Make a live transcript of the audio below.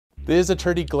This is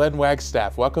attorney Glenn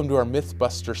Wagstaff. Welcome to our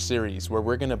Mythbuster series, where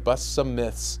we're going to bust some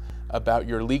myths about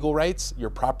your legal rights, your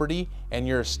property, and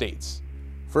your estates.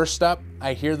 First up,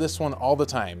 I hear this one all the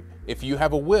time. If you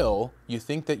have a will, you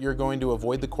think that you're going to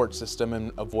avoid the court system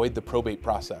and avoid the probate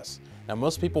process. Now,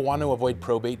 most people want to avoid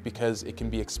probate because it can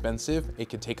be expensive, it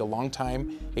can take a long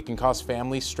time, it can cause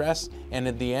family stress, and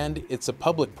in the end, it's a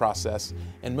public process,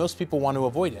 and most people want to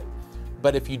avoid it.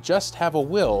 But if you just have a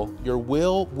will, your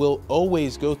will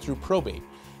always go through probate.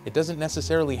 It doesn't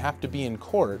necessarily have to be in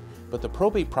court, but the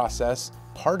probate process,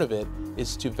 part of it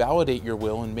is to validate your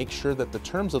will and make sure that the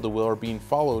terms of the will are being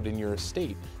followed in your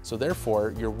estate. So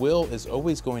therefore, your will is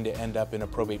always going to end up in a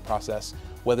probate process,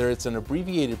 whether it's an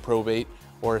abbreviated probate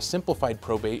or a simplified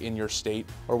probate in your state,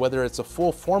 or whether it's a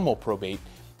full formal probate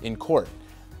in court.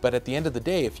 But at the end of the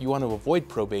day, if you want to avoid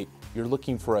probate, you're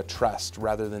looking for a trust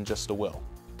rather than just a will.